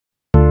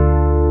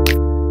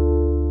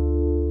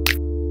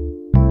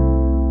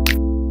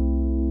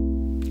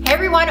Hey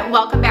everyone,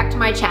 welcome back to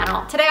my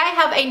channel. Today I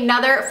have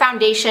another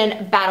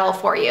foundation battle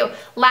for you.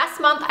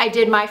 Last month I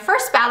did my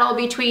first battle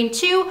between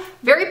two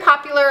very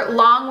popular,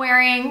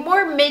 long-wearing,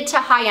 more mid to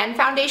high-end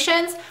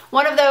foundations.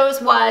 One of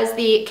those was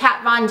the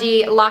Kat Von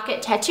D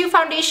Lock-It Tattoo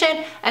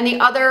Foundation, and the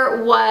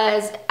other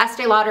was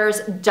Estee Lauder's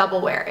Double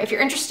Wear. If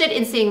you're interested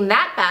in seeing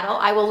that battle,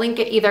 I will link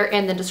it either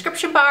in the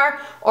description bar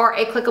or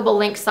a clickable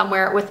link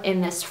somewhere within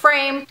this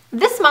frame.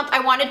 This month I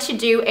wanted to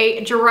do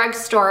a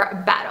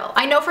drugstore battle.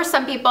 I know for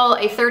some people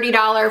a $30,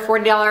 $40,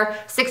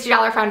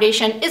 $60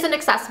 foundation isn't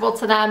accessible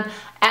to them,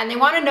 and they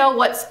want to know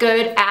what's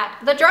good at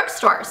the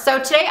drugstore. So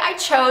today I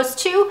chose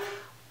two,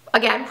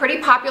 again, pretty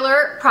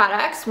popular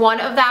products. One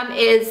of them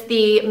is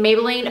the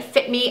Maybelline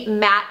Fit Me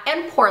Matte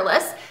and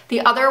Poreless.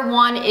 The other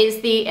one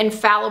is the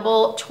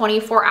Infallible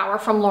 24-Hour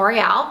from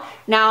L'Oreal.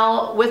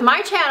 Now, with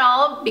my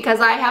channel, because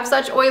I have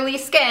such oily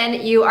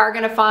skin, you are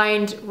gonna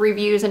find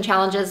reviews and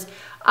challenges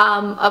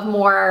of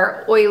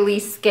more oily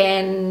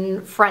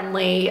skin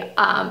friendly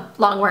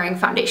long-wearing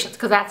foundations,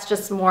 because that's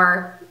just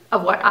more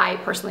of what I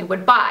personally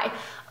would buy.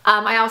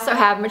 I also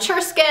have mature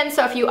skin,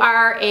 so if you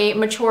are a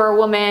mature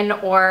woman,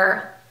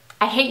 or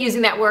I hate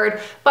using that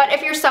word, but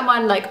if you're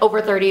someone like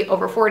over 30,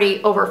 over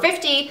 40, over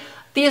 50,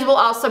 these will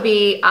also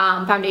be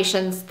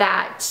foundations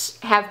that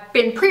have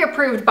been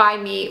pre-approved by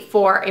me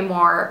for a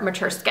more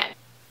mature skin.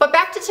 But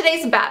back to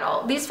today's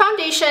battle. These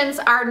foundations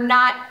are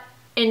not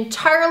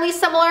entirely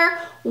similar.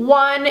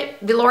 One,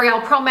 the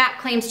L'Oreal Pro Matte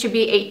claims to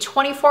be a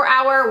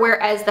 24-hour,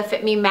 whereas the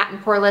Fit Me Matte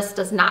and Poreless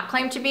does not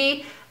claim to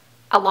be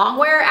a long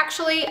wear,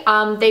 actually.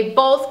 They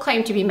both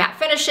claim to be matte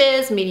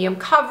finishes, medium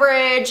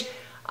coverage,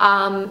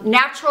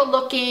 natural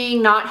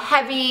looking, not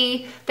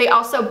heavy. They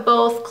also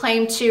both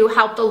claim to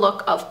help the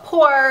look of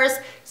pores.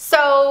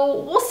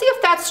 So we'll see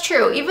if that's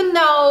true. Even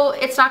though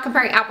it's not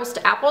comparing apples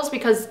to apples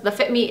because the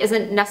Fit Me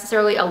isn't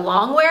necessarily a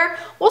long wear,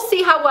 we'll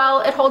see how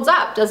well it holds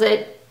up. Does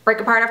it break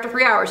apart after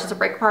 3 hours? Does it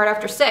break apart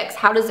after 6?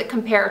 How does it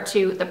compare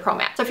to the Pro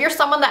Matte? So if you're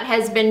someone that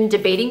has been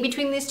debating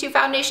between these two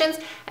foundations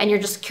and you're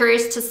just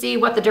curious to see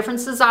what the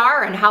differences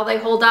are and how they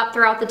hold up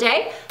throughout the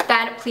day,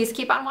 then please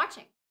keep on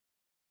watching.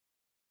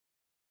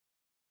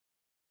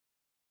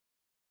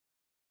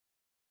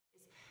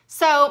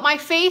 So my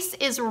face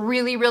is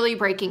really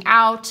breaking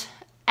out,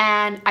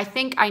 and I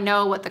think I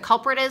know what the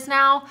culprit is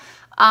now.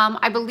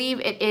 I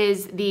believe it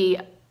is the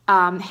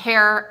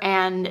hair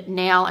and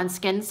nail and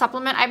skin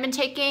supplement I've been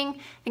taking.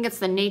 I think it's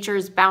the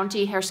Nature's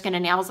Bounty Hair, Skin,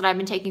 and Nails that I've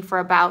been taking for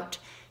about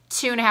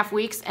 2.5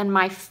 weeks, and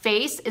my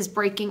face is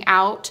breaking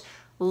out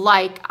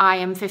like I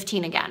am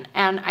 15 again.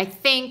 And I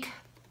think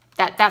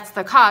that that's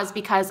the cause,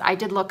 because I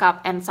did look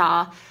up and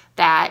saw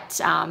that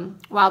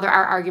while there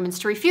are arguments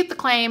to refute the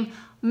claim,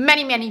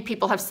 many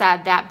people have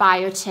said that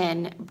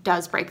biotin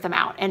does break them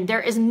out. And there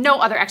is no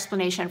other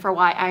explanation for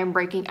why I am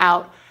breaking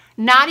out,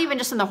 not even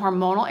just in the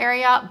hormonal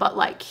area, but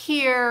like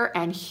here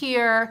and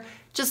here,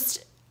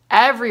 just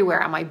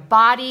everywhere on my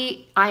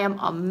body. I am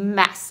a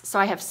mess. So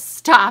I have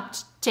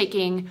stopped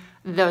taking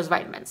those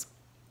vitamins.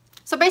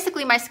 So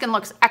basically my skin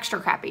looks extra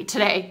crappy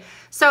today.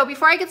 So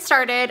before I get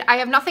started, I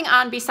have nothing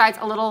on besides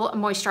a little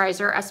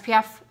moisturizer,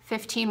 SPF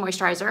 15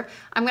 moisturizer.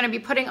 I'm gonna be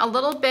putting a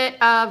little bit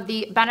of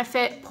the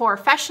Benefit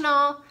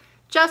Porefessional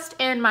just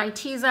in my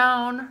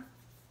T-zone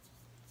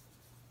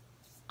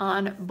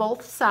on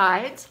both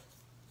sides.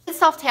 It's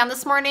self-tan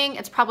this morning.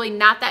 It's probably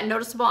not that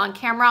noticeable on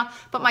camera,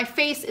 but my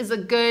face is a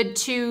good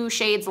 2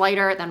 shades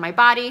lighter than my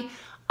body.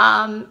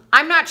 I'm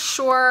not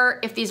sure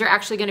if these are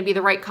actually gonna be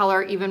the right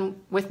color, even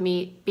with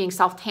me being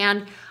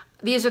self-tanned.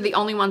 These are the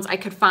only ones I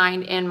could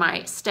find in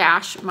my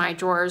stash, my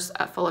drawers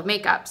full of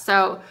makeup.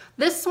 So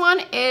this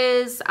one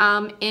is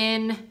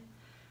in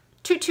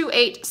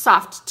 228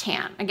 Soft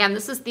Tan. Again,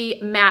 this is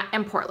the Matte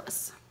and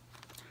Poreless.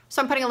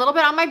 So I'm putting a little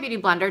bit on my Beauty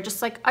Blender,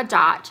 just like a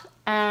dot,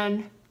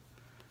 and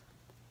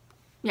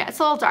yeah, it's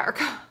a little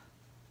dark,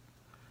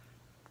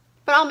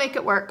 but I'll make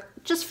it work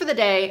just for the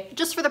day,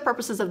 just for the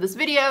purposes of this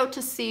video,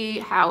 to see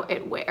how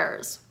it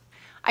wears.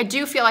 I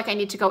do feel like I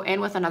need to go in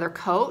with another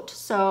coat,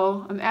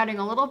 so I'm adding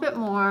a little bit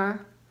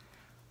more.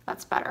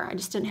 That's better. I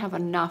just didn't have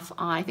enough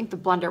on. I think the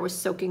blender was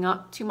soaking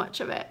up too much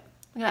of it.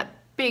 Look at that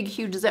big,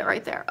 huge zit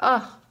right there.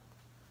 Ugh.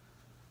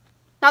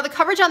 Now the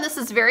coverage on this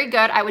is very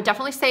good. I would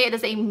definitely say it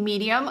is a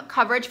medium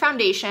coverage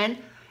foundation.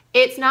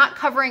 It's not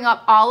covering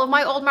up all of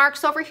my old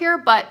marks over here,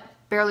 but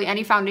barely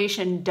any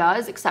foundation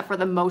does, except for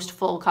the most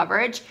full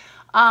coverage.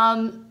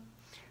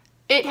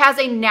 It has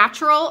a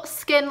natural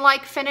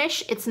skin-like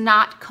finish. It's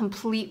not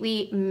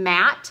completely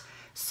matte.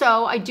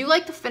 So I do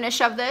like the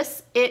finish of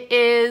this. It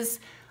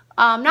is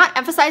not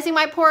emphasizing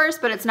my pores,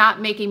 but it's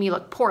not making me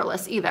look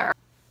poreless either.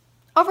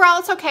 Overall,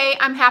 it's okay.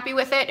 I'm happy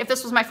with it. If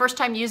this was my first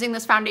time using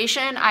this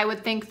foundation, I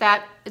would think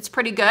that it's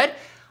pretty good.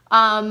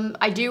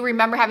 I do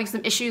remember having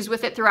some issues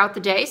with it throughout the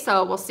day,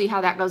 so we'll see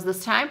how that goes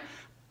this time.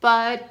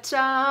 But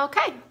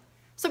okay.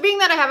 So being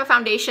that I have a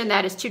foundation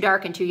that is too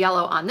dark and too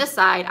yellow on this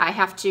side, I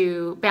have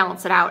to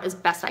balance it out as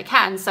best I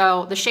can.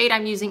 So the shade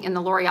I'm using in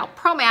the L'Oreal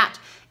Pro Matte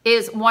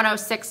is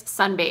 106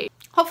 Sun Beige.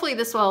 Hopefully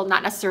this will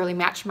not necessarily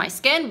match my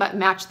skin, but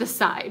match this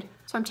side.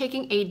 So I'm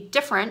taking a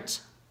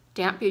different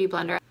damp beauty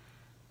blender.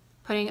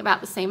 putting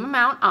about the same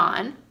amount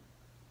on.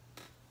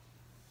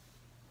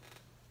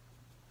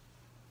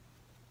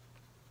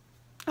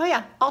 Oh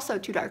yeah, also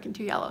too dark and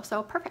too yellow,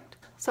 so perfect.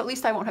 So at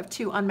least I won't have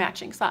two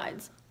unmatching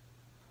sides.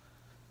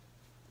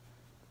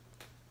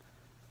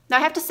 Now I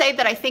have to say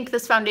that I think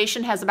this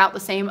foundation has about the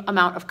same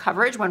amount of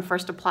coverage when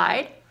first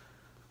applied.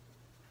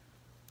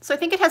 So I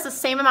think it has the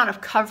same amount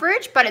of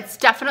coverage, but it's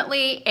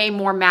definitely a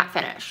more matte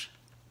finish.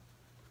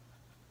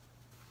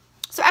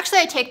 So actually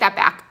I take that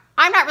back.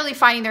 I'm not really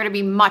finding there to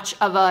be much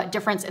of a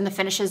difference in the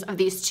finishes of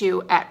these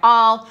two at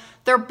all.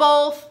 They're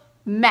both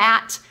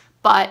matte,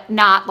 but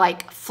not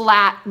like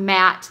flat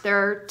matte.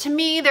 To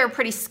me, they're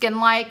pretty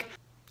skin-like.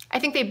 I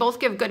think they both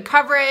give good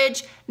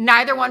coverage.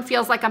 Neither one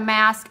feels like a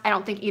mask. I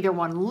don't think either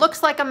one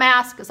looks like a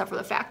mask, except for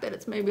the fact that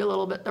it's maybe a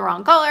little bit the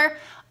wrong color.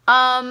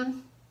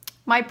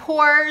 My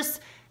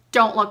pores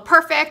don't look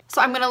perfect,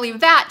 so I'm gonna leave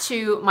that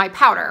to my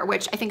powder,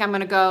 which I think I'm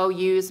gonna go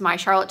use my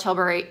Charlotte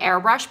Tilbury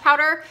Airbrush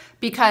powder,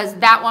 because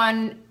that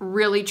one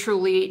really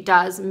truly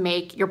does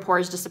make your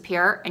pores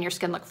disappear and your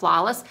skin look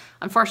flawless.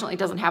 Unfortunately, it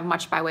doesn't have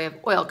much by way of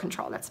oil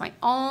control. That's my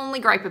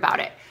only gripe about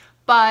it.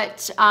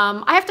 But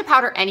I have to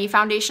powder any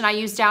foundation I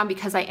use down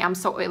because I am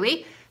so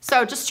oily.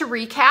 So just to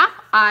recap,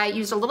 I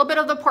used a little bit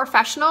of the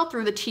Professional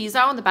through the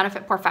T-Zone, the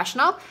Benefit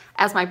Professional,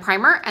 as my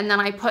primer, and then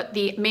I put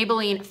the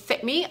Maybelline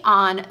Fit Me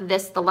on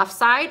the left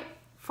side,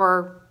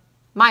 for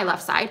my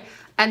left side,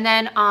 and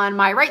then on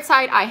my right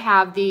side I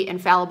have the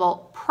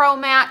Infallible Pro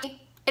Matte.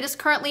 It is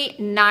currently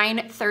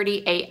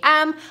 9:30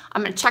 a.m.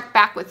 I'm gonna check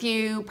back with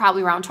you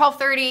probably around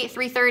 12:30,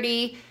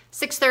 3:30,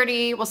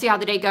 6:30. We'll see how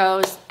the day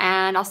goes,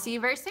 and I'll see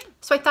you very soon.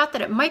 So I thought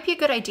that it might be a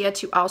good idea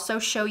to also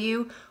show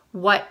you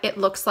what it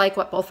looks like,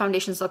 what both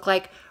foundations look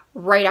like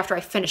right after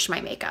I finish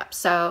my makeup.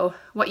 So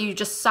what you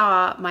just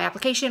saw, my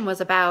application was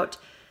about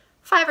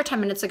 5 or 10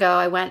 minutes ago.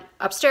 I went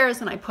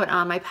upstairs and I put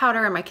on my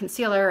powder and my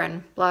concealer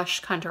and blush,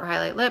 contour,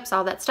 highlight, lips,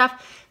 all that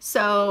stuff.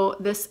 So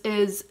this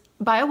is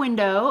by a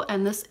window,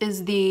 and this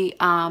is the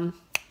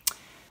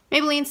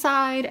Maybelline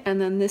side, and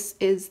then this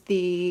is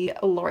the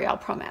L'Oreal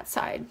Pro Matte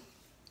side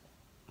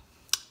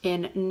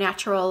in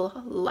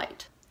natural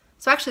light.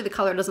 So actually the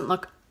color doesn't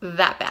look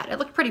that bad. It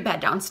looked pretty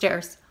bad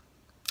downstairs.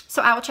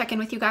 So I will check in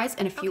with you guys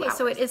in a few hours.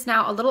 So it is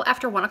now a little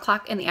after 1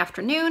 o'clock in the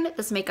afternoon.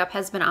 This makeup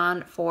has been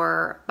on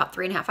for about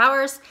 3.5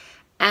 hours.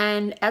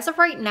 And as of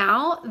right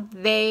now,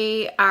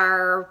 they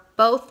are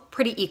both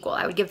pretty equal.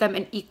 I would give them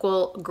an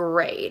equal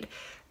grade.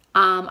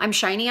 I'm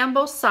shiny on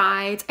both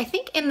sides. I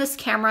think in this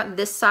camera,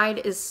 this side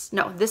is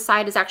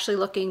actually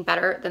looking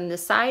better than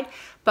this side.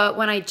 But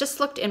when I just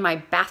looked in my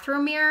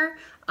bathroom mirror,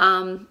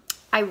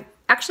 I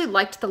actually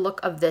liked the look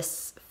of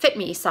this Fit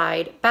Me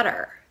side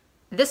better.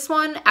 This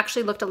one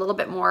actually looked a little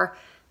bit more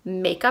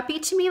makeup-y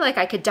to me. Like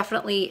I could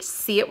definitely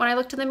see it when I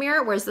looked in the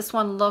mirror, whereas this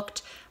one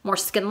looked more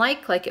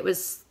skin-like, like it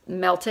was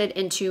melted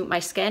into my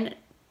skin.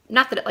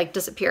 Not that it like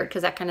disappeared,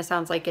 because that kind of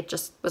sounds like it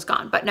just was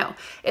gone, but no,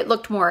 it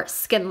looked more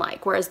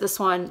skin-like, whereas this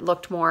one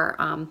looked more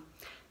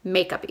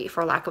makeup-y,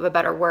 for lack of a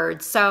better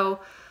word. So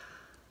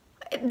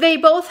they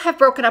both have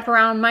broken up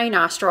around my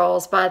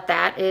nostrils, but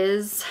that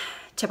is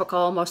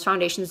typical. Most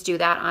foundations do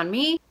that on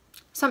me.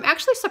 So I'm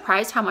actually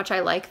surprised how much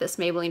I like this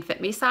Maybelline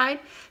Fit Me side,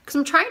 because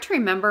I'm trying to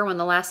remember when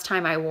the last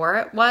time I wore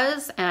it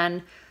was,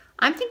 and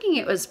I'm thinking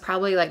it was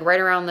probably like right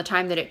around the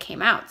time that it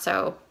came out.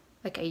 So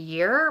like a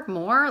year,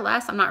 more or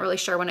less. I'm not really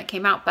sure when it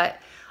came out, but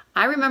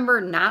I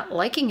remember not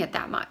liking it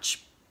that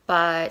much,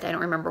 but I don't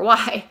remember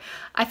why.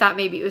 I thought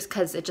maybe it was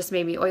because it just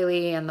made me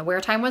oily and the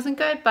wear time wasn't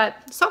good, but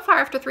so far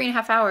after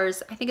 3.5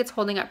 hours, I think it's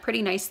holding up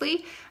pretty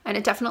nicely, and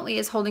it definitely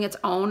is holding its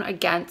own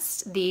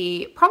against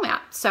the Pro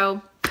Matte.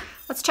 So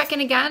let's check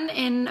in again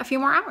in a few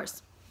more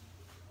hours.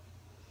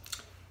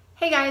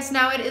 Hey guys,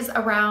 now it is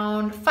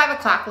around 5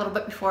 o'clock, a little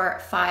bit before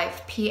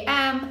 5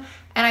 p.m.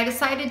 and I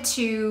decided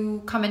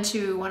to come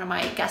into one of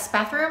my guest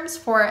bathrooms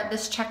for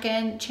this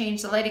check-in,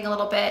 change the lighting a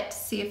little bit,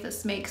 see if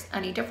this makes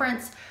any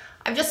difference.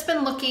 I've just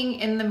been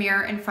looking in the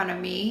mirror in front of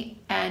me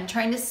and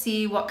trying to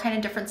see what kind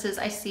of differences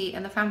I see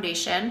in the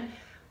foundation.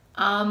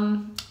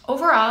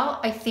 Overall,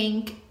 I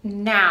think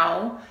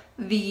now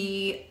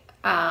the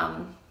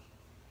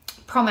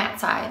Pro Matte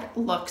side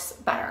looks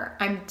better.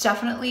 I'm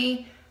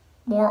definitely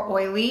more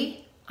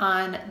oily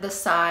on the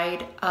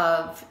side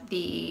of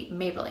the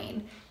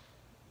Maybelline.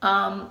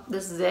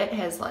 This zit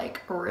has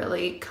like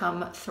really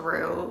come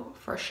through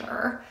for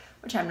sure,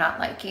 which I'm not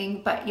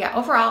liking, but yeah,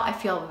 overall I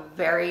feel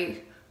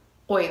very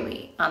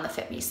oily on the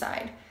Fit Me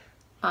side.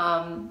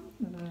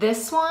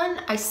 This one,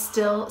 I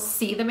still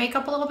see the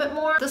makeup a little bit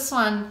more. This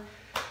one,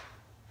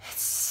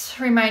 it's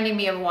reminding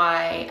me of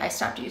why I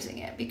stopped using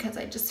it, because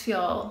I just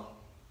feel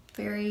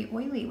very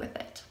oily with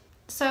it.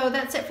 So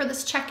that's it for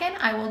this check-in.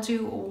 I will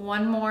do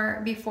one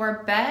more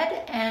before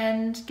bed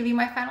and give you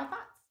my final thoughts.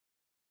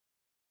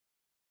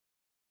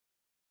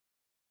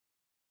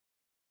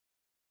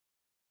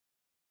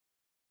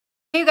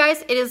 Hey you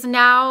guys, it is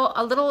now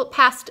a little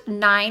past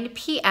 9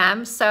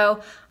 p.m.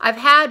 So I've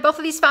had both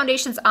of these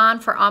foundations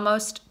on for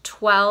almost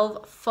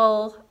 12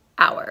 full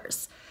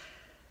hours.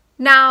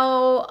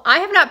 Now, I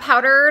have not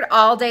powdered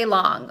all day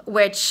long,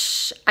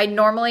 which I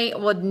normally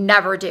would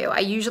never do. I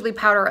usually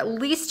powder at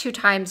least 2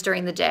 times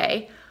during the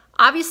day.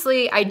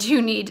 Obviously, I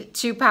do need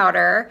to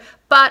powder,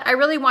 but I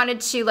really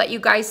wanted to let you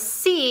guys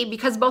see,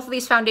 because both of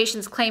these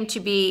foundations claim to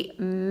be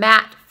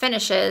matte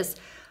finishes,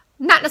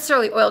 not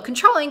necessarily oil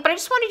controlling, but I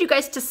just wanted you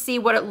guys to see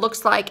what it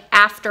looks like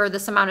after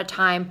this amount of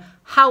time,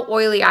 how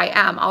oily I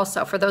am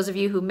also, for those of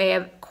you who may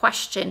have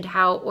questioned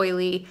how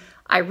oily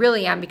I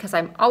really am, because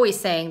I'm always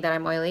saying that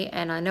I'm oily,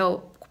 and I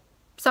know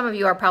some of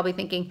you are probably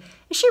thinking,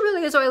 is she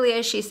really as oily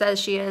as she says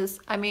she is?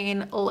 I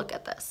mean, look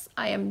at this.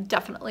 I am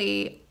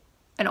definitely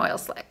an oil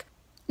slick.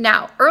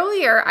 Now,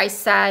 earlier I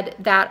said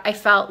that I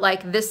felt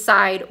like this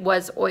side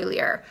was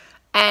oilier,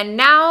 and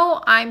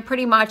now I'm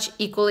pretty much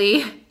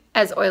equally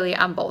as oily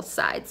on both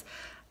sides.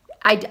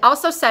 I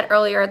also said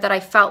earlier that I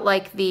felt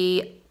like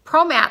the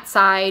Pro Matte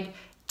side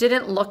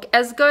didn't look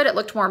as good. It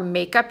looked more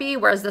makeup-y,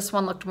 whereas this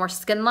one looked more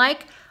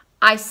skin-like.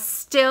 I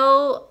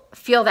still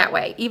feel that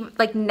way. Even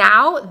like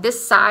now,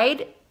 this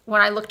side,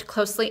 when I looked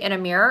closely in a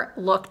mirror,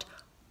 looked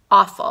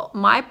awful.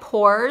 My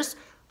pores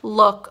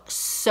look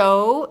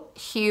so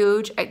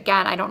huge.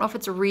 Again, I don't know if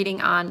it's reading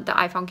on the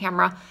iPhone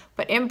camera,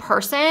 but in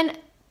person,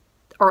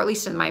 or at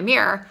least in my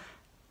mirror,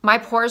 my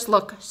pores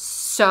look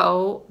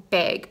so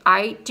big.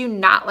 I do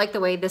not like the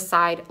way this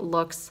side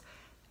looks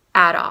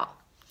at all.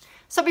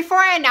 So before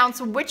I announce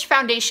which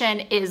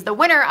foundation is the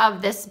winner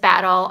of this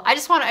battle, I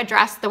just want to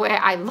address the way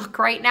I look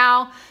right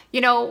now.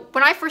 You know,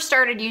 when I first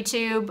started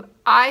YouTube,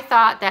 I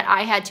thought that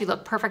I had to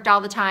look perfect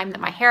all the time, that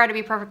my hair had to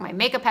be perfect, my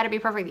makeup had to be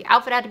perfect, the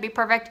outfit had to be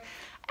perfect.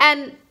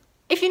 And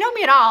if you know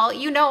me at all,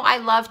 you know I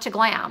love to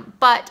glam,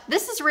 but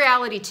this is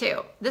reality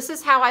too. This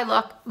is how I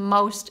look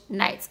most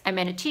nights. I'm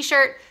in a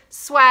t-shirt,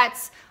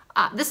 sweats.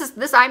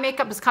 This eye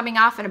makeup is coming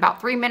off in about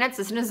 3 minutes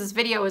as soon as this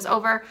video is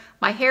over.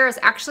 My hair is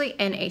actually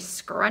in a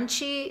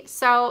scrunchie,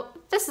 so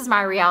this is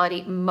my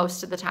reality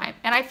most of the time.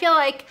 And I feel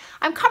like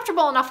I'm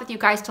comfortable enough with you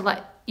guys to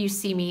let you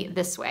see me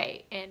this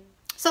way.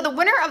 So the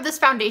winner of this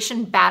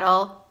foundation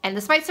battle, and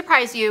this might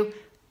surprise you,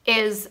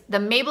 is the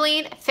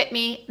Maybelline Fit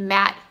Me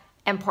Matte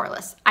and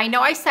Poreless. I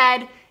know I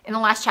said in the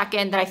last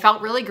check-in that I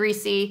felt really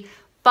greasy,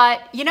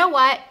 but you know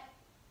what?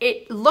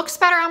 It looks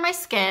better on my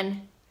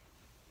skin.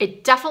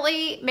 It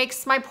definitely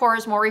makes my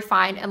pores more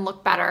refined and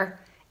look better.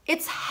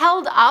 It's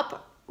held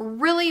up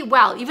really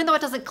well. Even though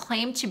it doesn't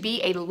claim to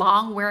be a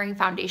long wearing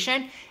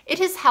foundation, it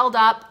has held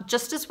up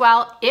just as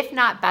well, if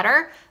not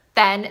better,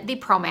 than the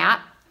Pro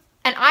Matte.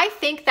 And I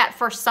think that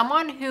for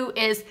someone who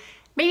is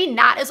maybe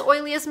not as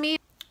oily as me,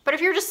 but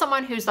if you're just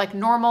someone who's like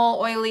normal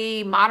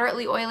oily,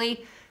 moderately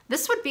oily,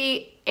 this would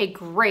be a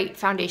great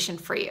foundation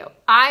for you.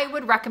 I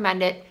would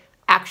recommend it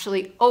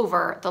actually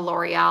over the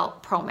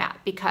L'Oreal Pro Matte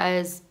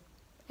because,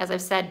 as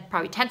I've said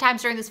probably 10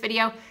 times during this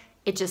video,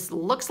 it just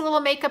looks a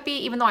little makeup-y,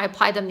 even though I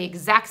applied them the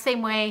exact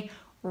same way.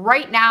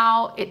 Right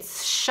now,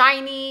 it's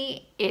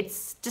shiny,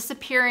 it's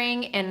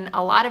disappearing in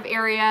a lot of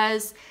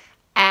areas,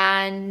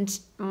 and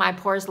my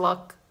pores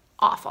look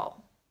awful.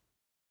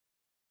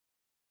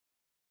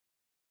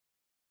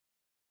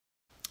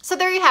 So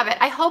there you have it.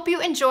 I hope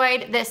you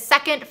enjoyed this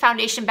second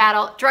foundation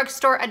battle,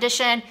 drugstore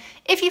edition.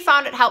 If you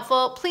found it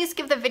helpful, please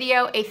give the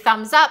video a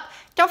thumbs up.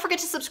 Don't forget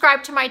to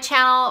subscribe to my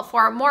channel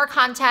for more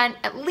content.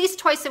 At least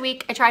twice a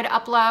week I try to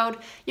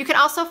upload. You can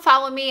also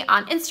follow me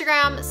on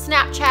Instagram,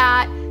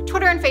 Snapchat,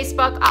 Twitter, and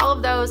Facebook. All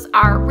of those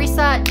are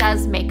Risa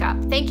Does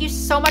Makeup. Thank you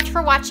so much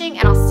for watching,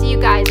 and I'll see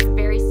you guys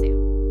very soon.